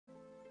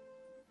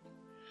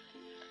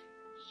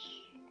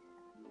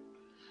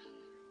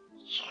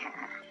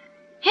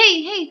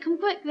Hey, come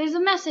quick, there's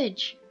a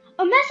message.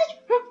 A message?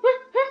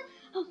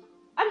 Oh,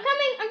 I'm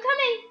coming.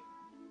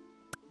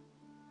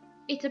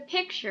 It's a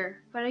picture,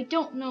 but I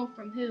don't know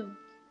from who.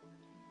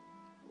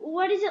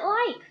 What is it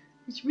like?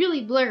 It's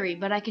really blurry,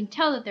 but I can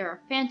tell that there are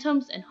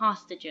phantoms and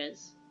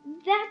hostages.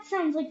 That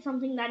sounds like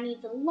something that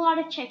needs a lot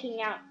of checking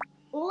out.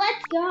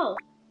 Let's go.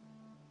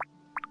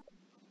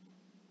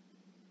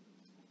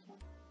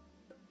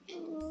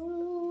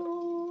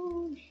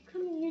 Oh,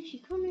 is she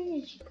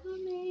coming?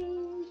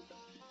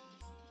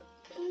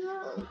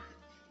 No.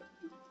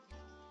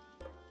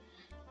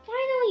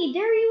 Finally,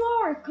 there you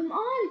are. Come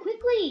on,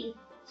 quickly.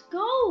 Let's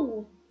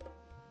go.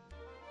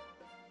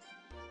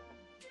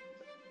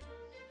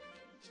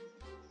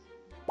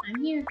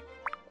 I'm here.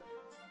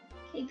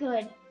 Okay,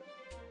 good.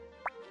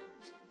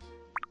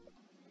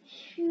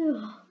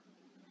 Phew.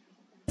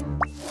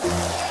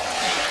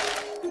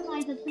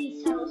 Liza,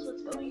 please tell us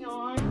what's going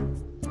on.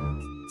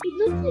 It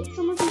looks like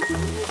some of these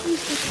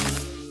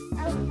people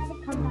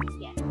haven't come back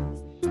yet.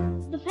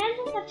 The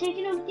phantoms have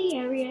taken over the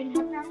area and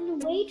have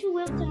found a way to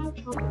wilt our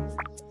troubles.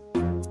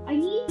 I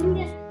need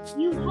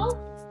you help.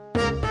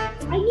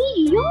 I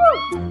need your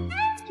help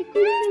to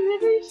clean the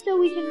river so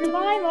we can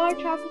revive our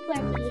chocolate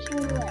plants and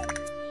restore the land.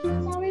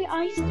 Sorry,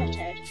 I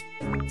stuttered.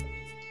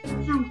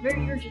 Sounds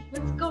very urgent.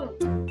 Let's go.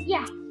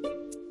 Yeah.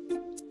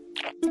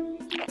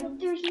 But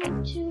there's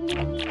not too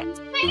many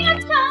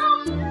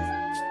phantoms!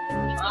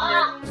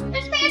 Ah!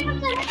 There's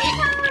phantoms in the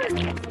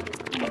tower!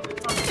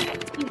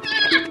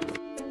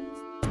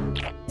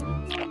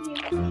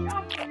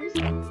 Shoppers.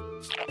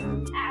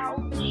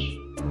 Ouch.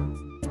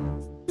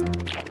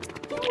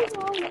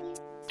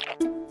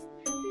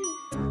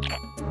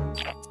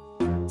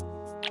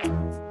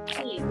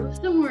 Hey, go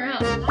somewhere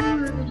else.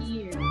 I'm already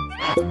here.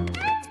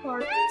 Or,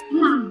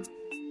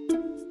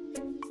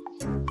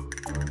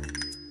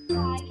 I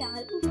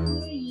got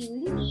for you,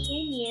 me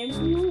and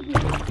movie.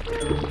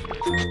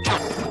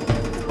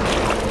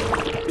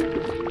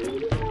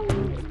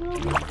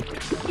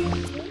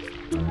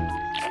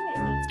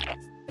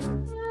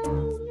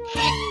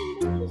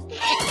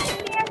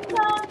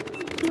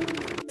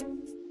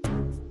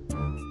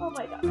 Oh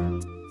my god.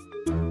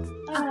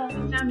 I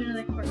found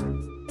another corner.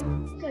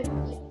 Good.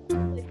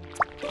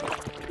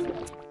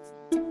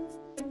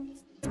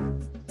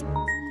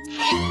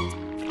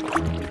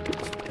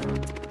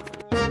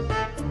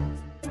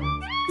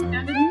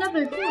 Found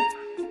another corner.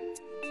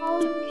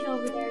 I'll get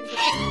over there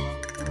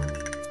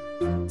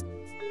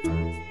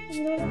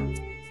and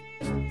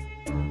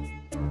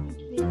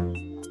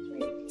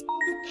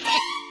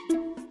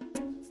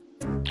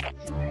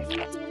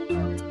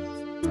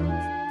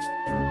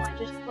I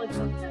just plugged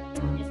up that.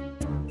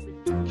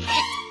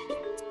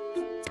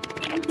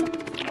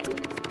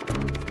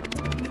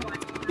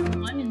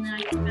 One and then I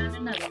found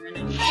another and I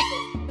just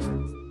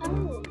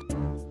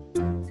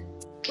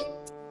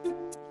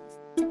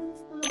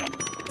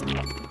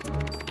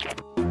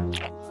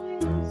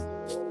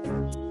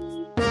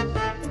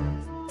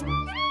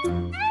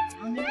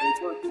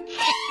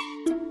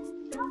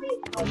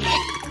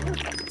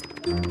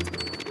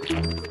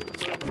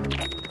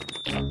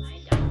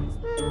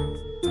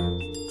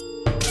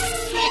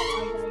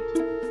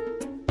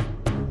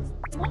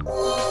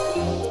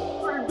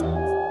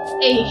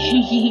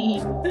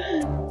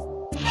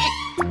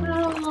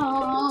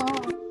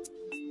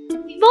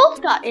we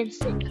both got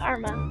instant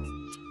karma.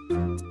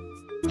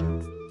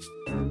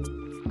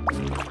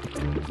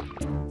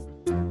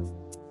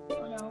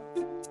 Oh no.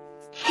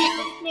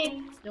 Nick.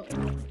 Nope,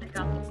 I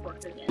got the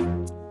fork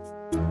again.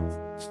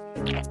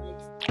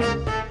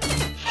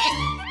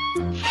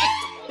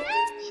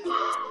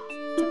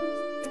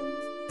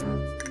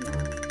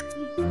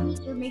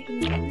 These are making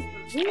me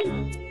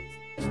really.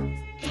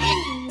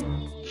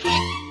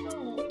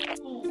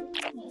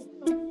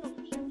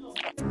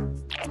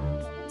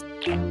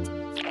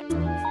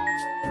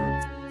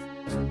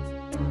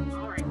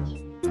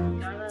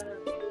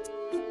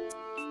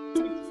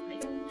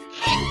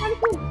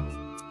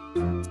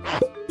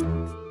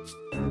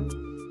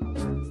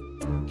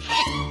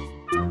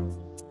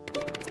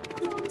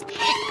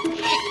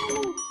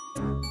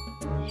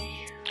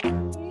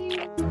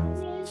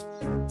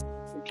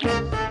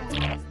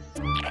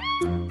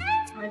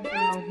 I've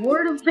got a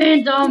horde of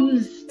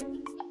phantoms!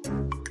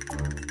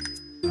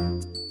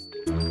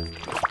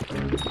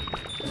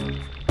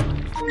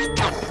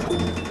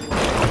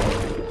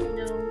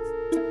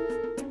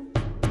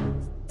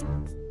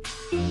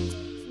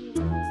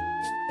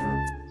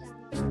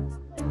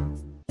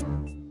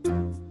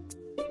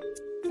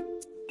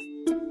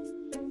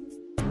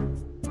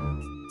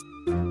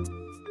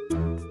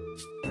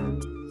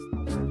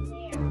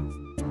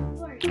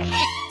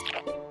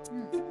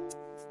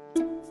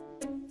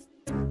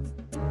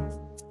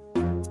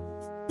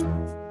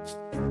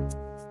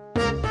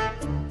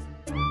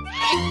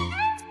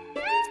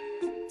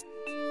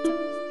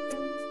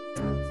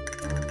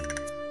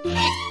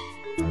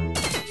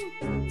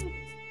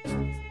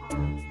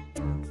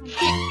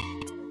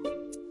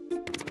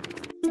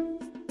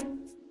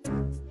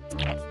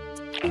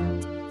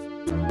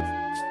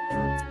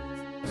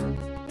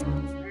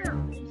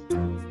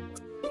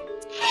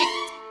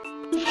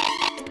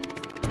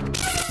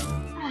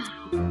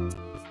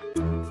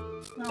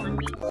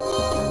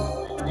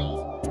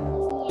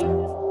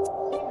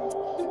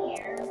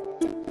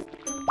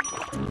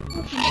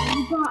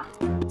 God.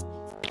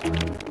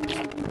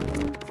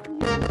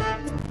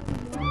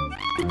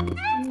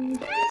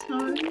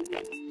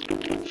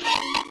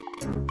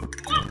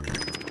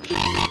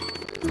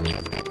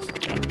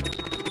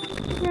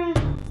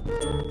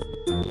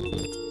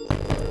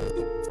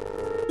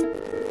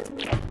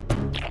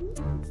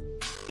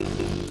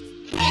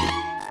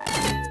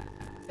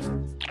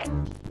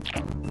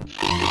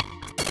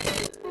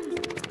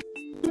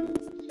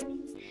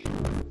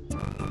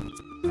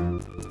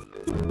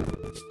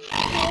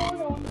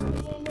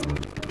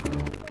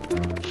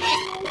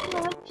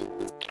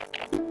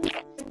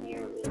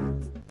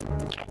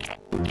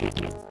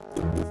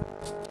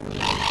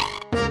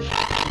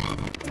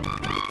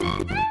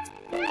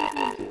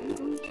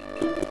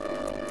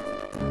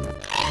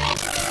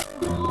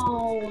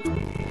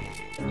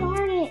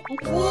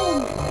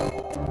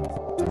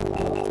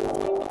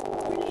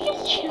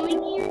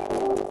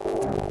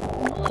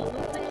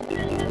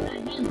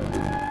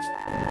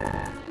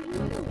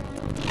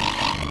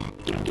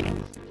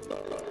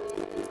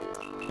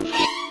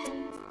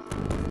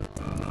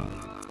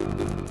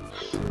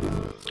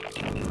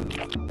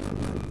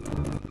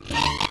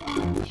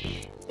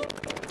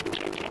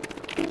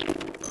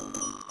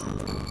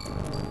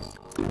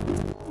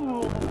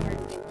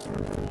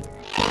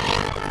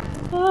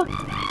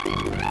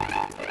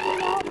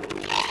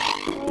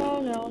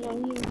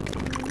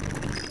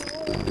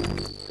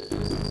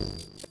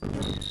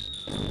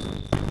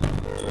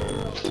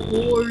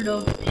 Bored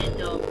of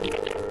random.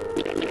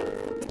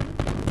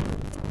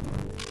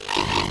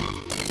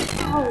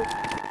 Oh.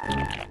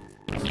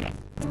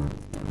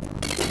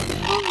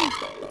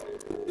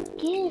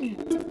 Again.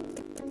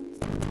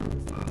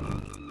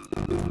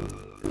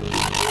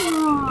 Come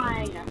on.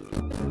 I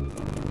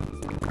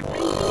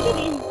think it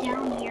is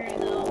down here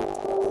though.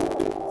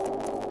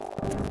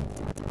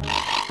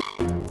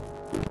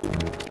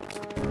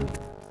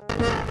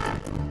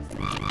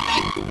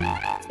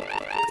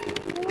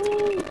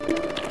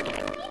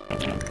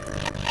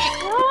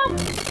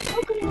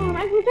 Oh, come on. I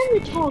was in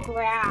the tall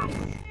grass.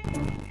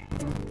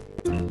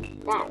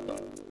 That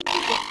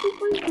is a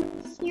super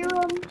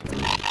serum.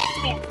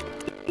 Yeah.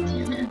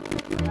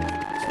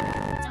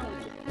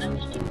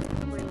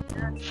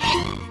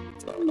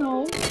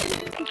 No,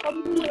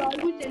 probably I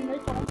was in the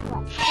tall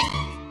grass.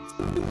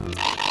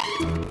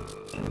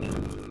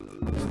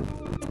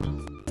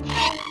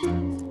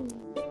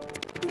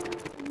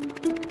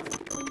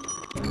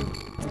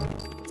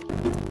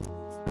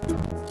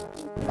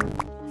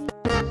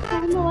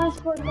 I'm the last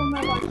part of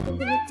my life to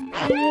live.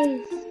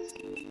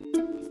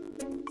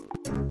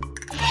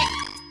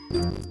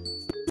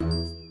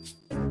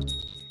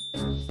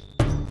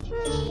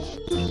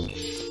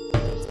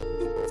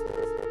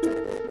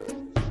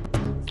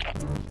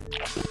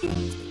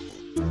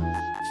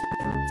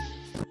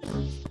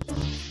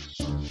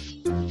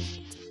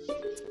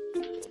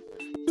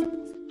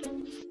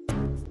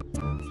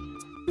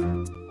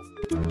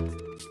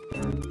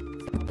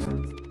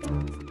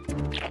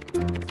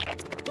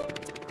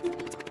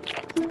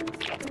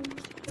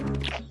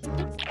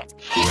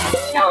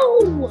 No!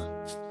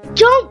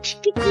 Don't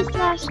get this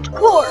last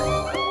core!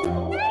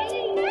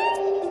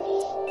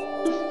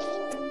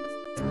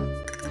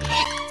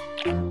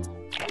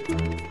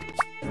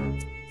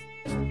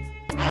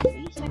 At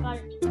least I got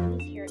it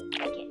easier to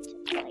get to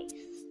place.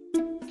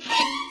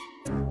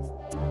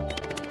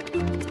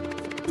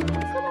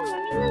 Come on,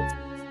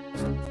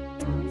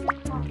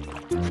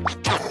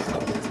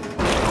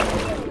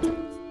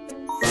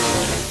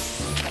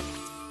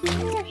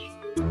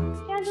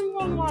 There's some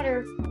warm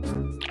water.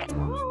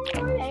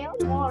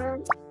 Water.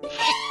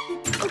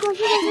 Oh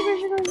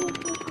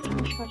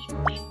gosh,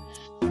 please.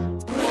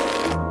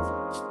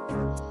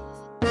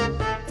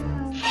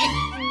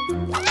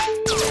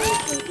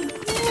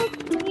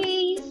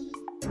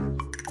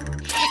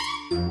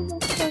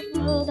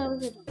 Oh, that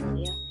was a dumb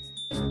idea.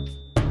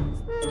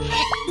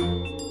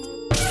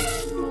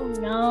 Oh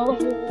no.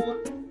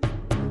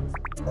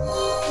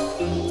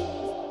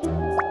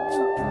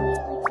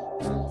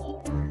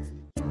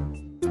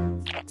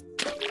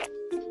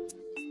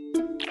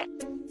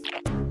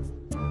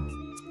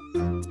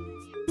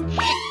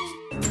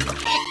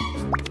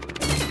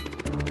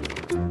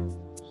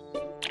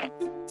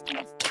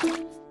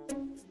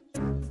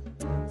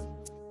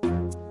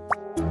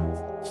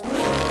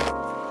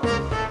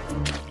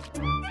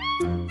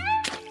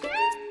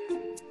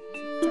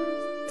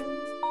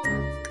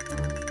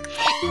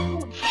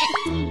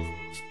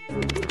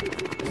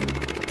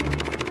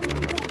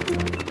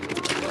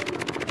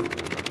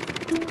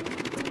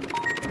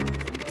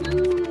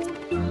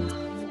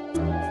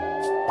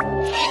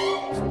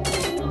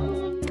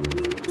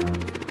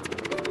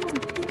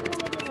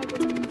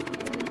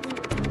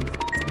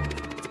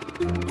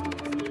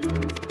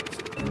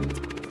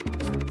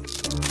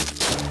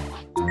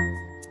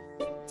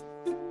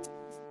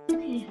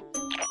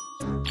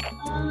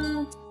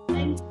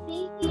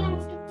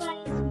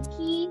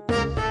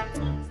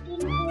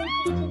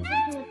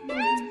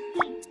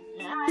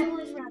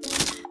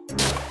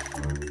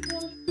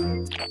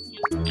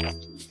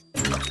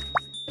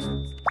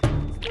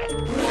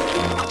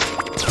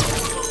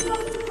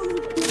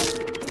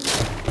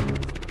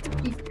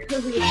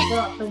 we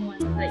got the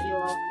ones that you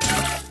all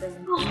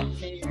Oh,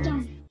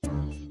 darn it.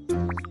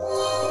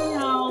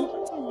 No,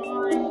 come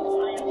on,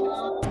 Lila.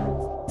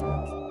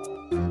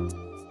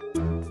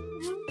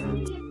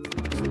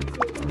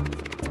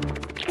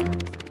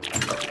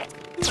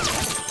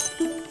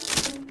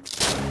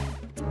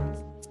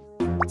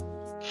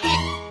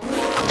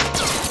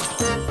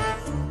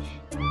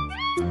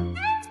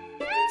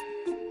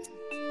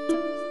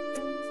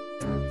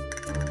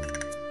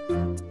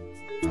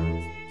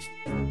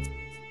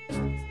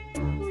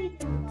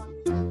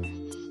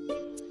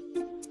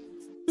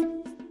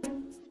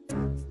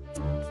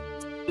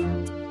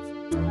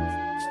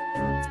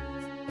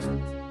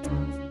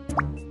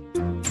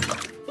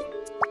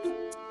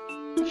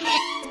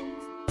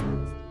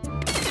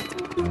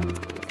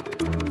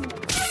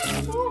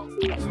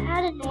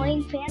 That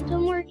annoying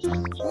phantom where he's right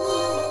here.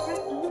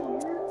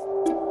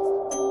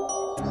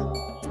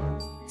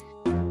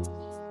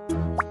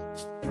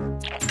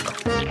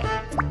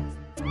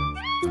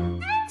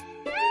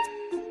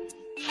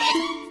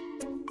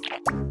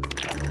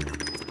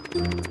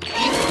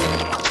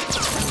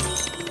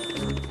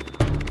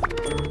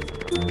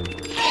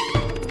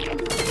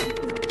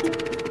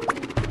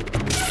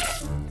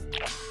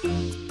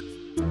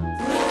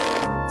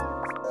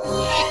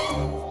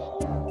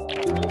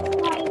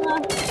 Lila,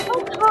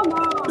 oh come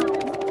on!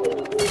 Why do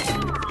you do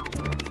that?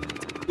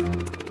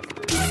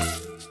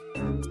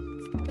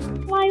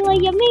 Lila,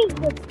 you made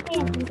the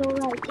phantom go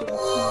right to the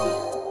fire.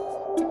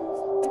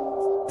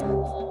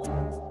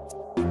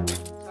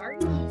 Sorry.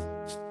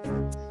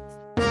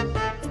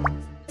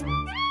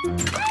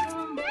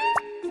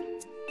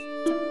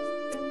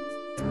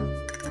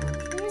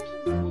 There's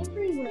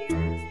everywhere.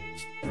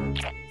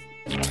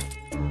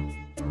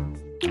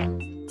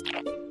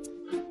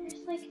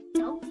 There's like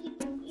no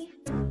people here.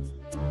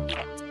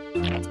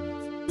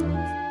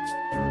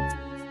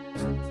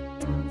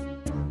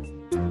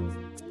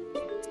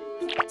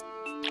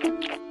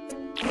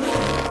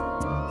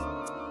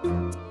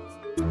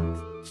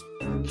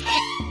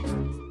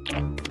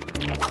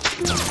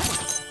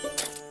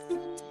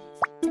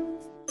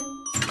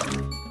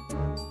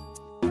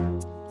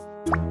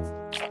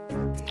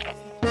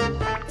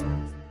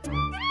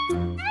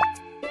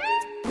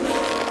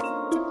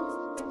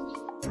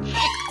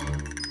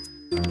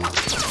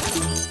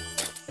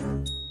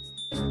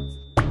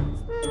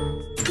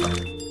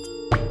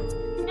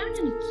 You got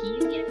any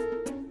keys yet?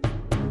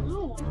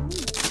 Oh,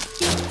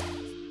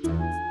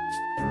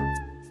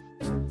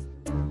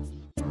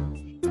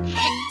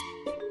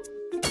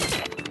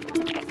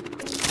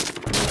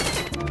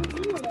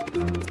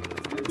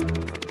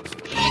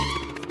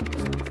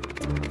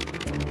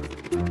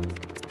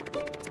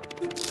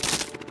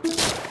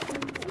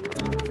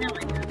 No,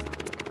 I know.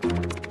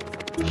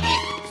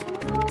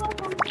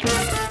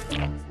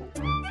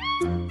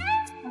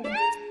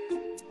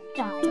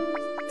 die.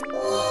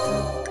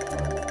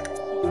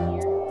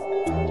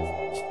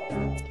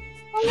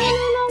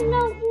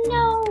 Oh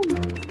no.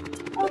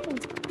 Okay,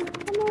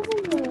 come over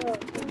here.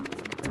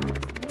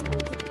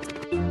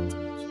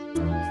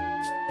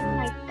 Oh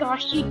my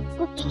gosh, you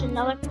look just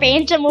another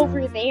phantom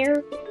over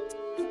there.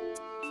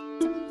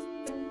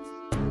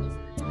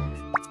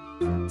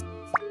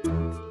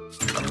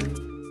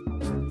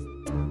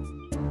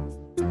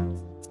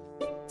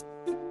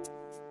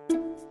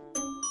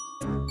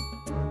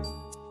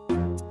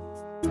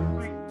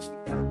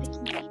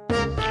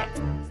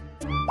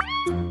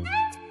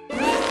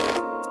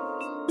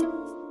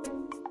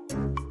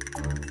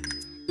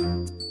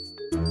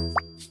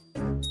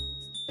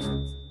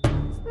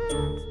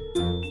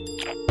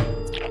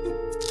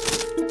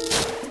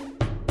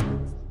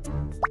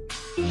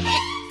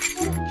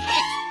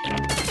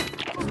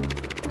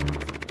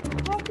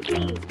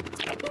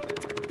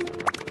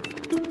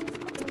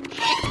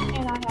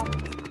 And I have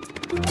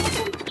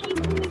phantoms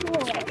chasing me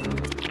away.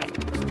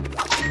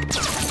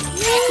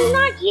 No,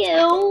 not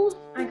you.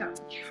 I got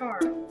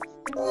Charles.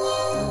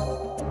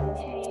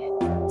 Okay.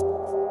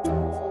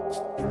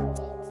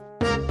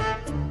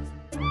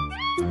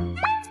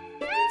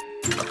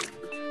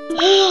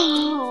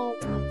 Oh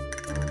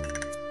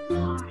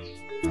gosh.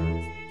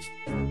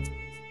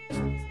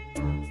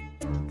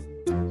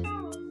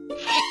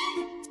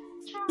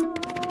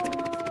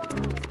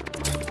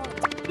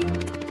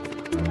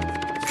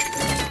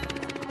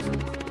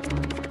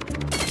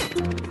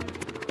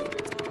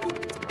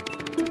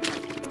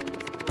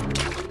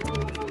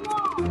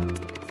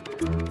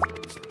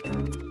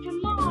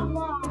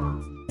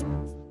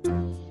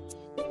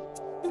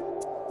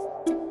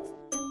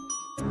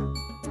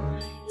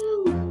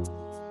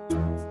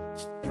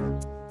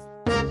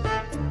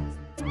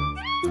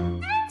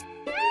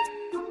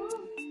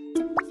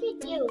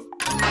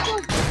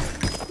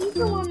 He's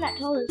the one that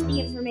told us the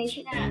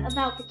information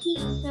about the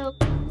keys, so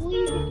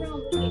we should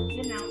probably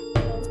get him out.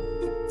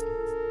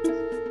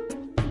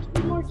 There's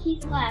 2 more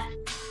keys left.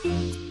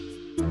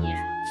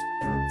 Yeah.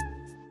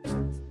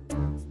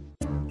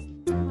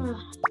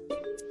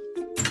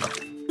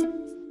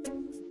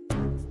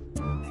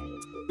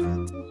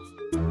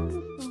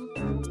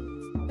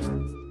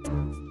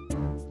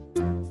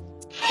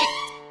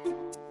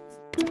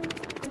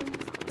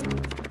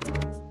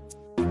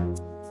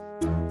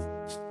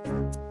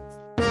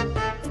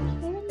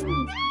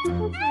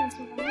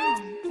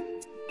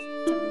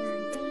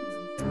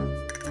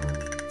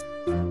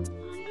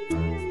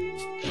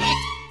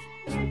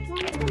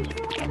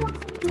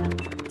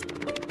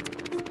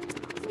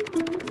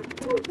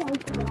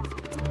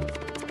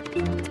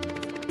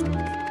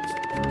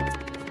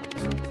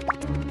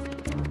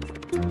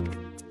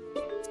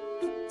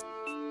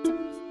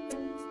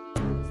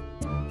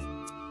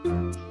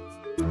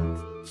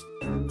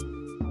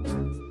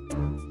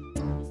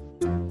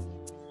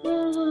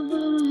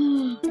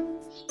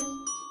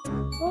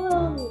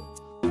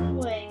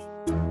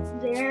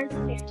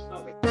 phantom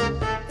over there.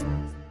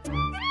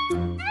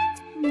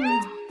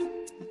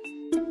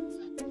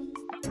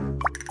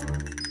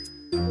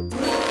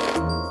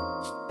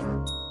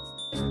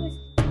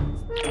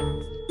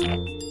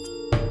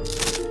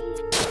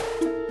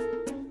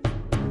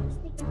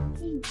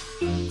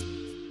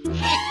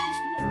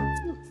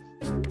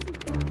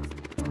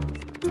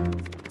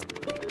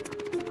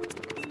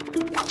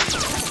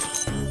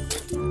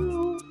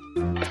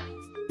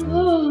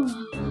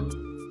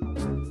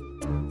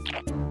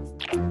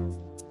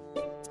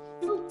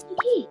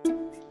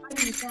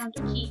 Found a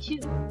key too.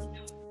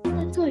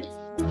 That's good.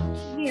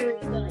 Very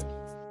good.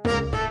 I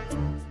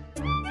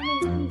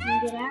think we can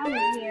get out of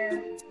here.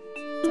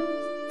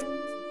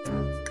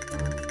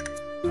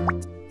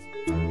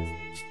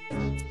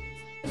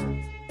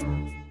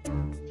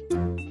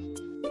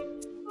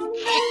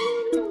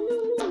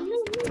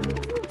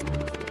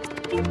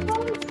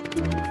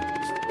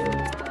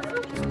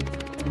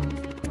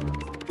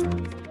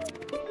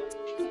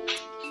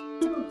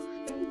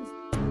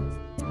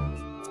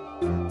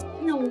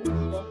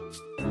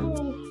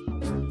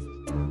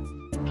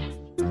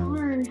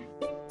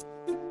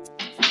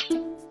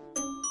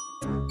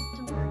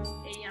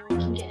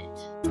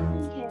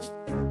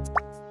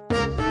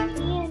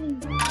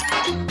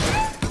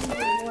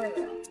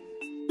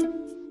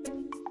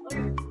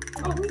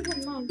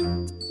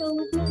 So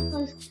let's get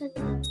close to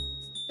the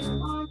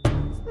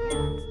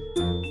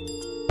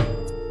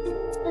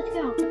let's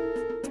go.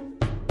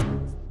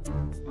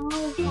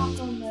 I'll talk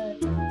on the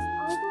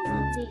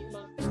these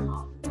months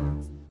talk.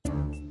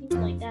 Seems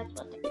like that's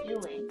what they're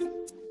doing.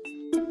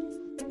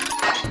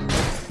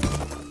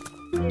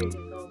 There you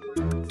go,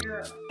 my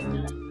girl.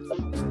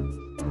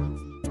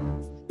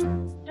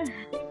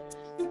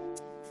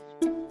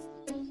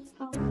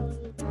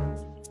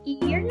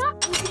 You're not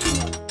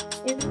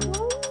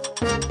info?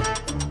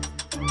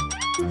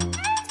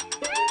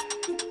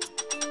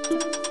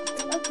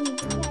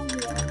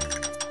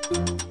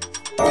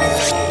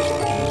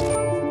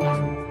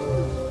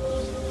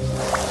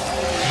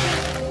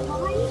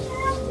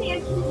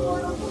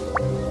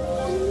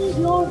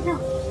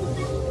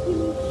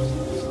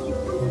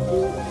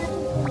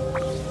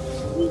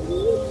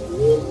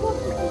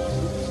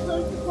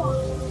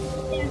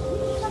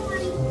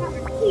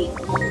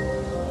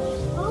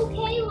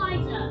 Okay,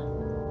 Liza.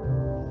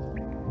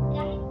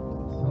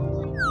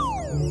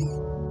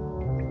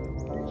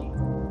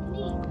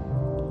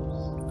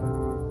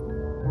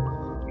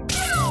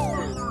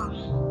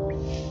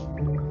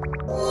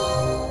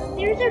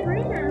 There's a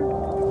rumor.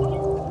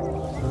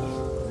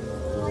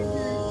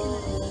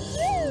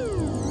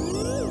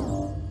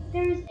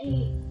 There's a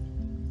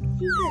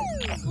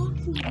secret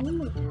foxy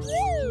rumor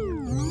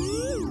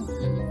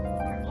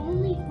where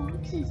only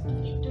foxes can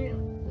get through.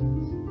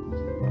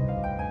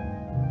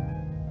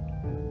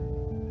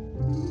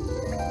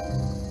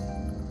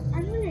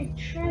 I'm gonna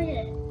try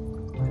to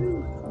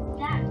prove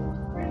that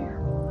rumor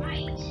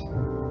right.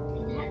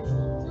 That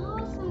seems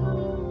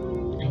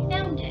awesome. I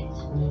found it.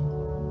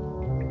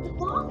 The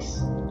box?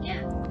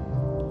 Yeah.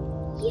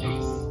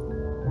 Yes.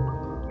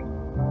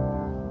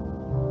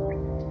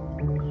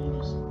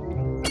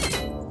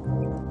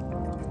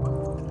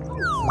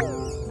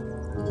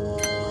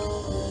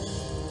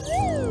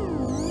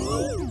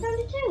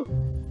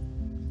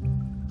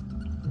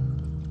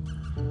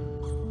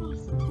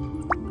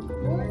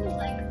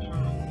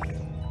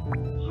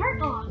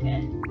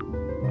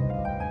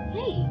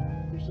 Hey,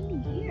 there's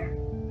something here.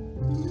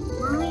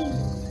 Mine.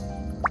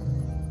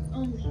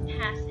 Only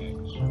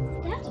passage.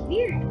 That's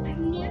weird. I've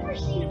never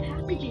seen a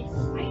passage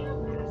inside a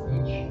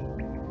passage.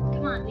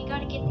 Come on, we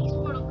gotta get these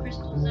portal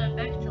crystals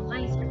back to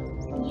Liza.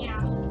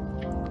 Yeah.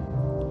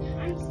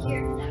 I'm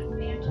scared of that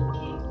phantom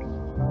cave.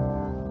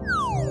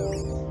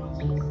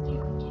 Sounds so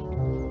scary too.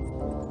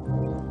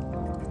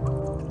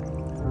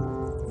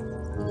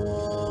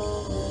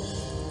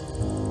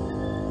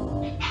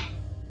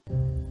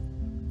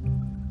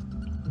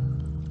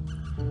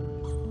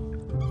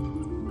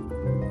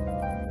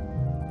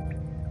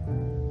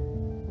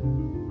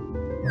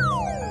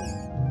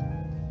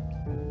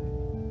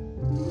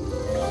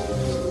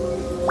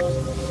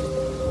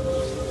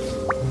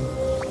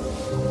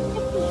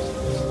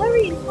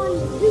 Hurry and find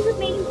the two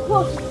remaining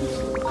portals.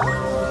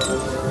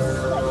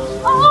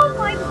 Oh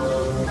my god!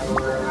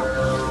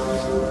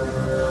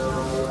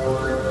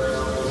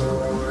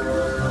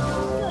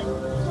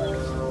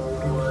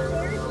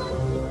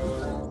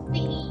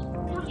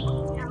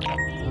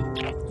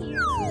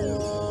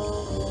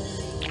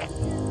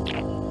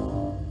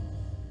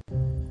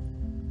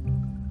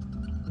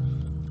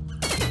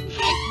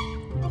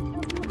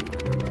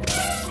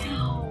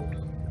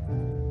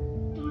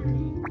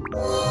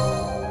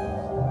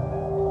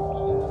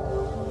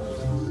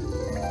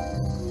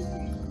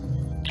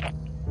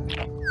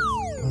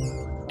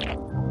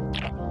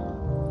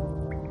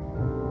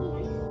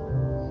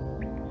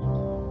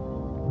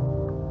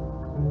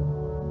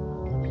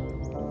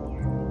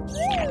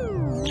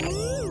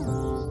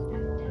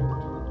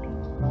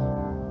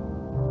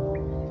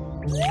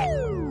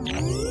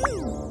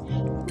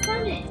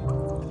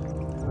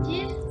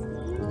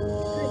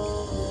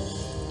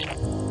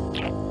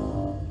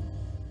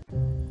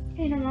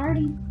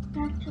 already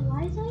back to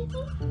Liza, I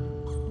think?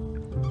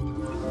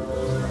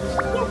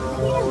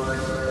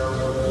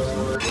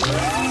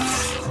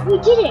 Yes, we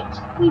did it!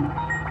 We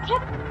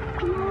kept...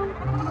 Come on.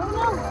 Oh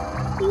no!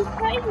 These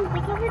prizes,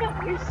 they covered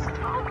up your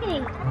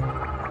stocking!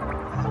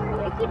 Sorry,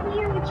 I couldn't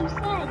hear what you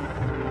said.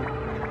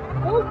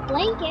 Old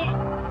blanket?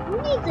 Who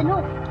needs an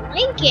old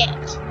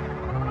blanket?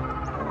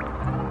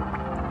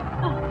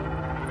 Oh.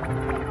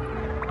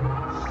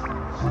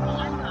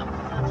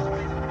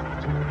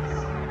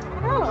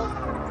 Oh.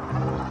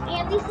 Hey,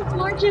 at least it's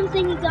more gems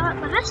than you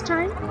got last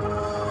time.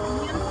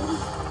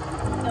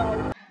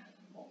 No.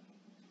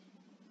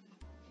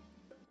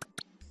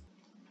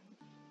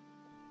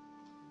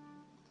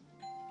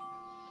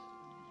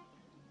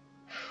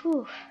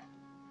 Whew.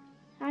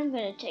 I'm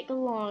gonna take a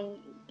long,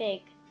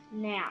 big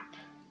nap.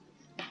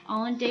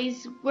 All in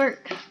day's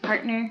work,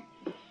 partner.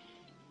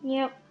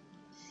 Yep.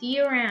 See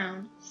you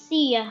around.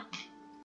 See ya.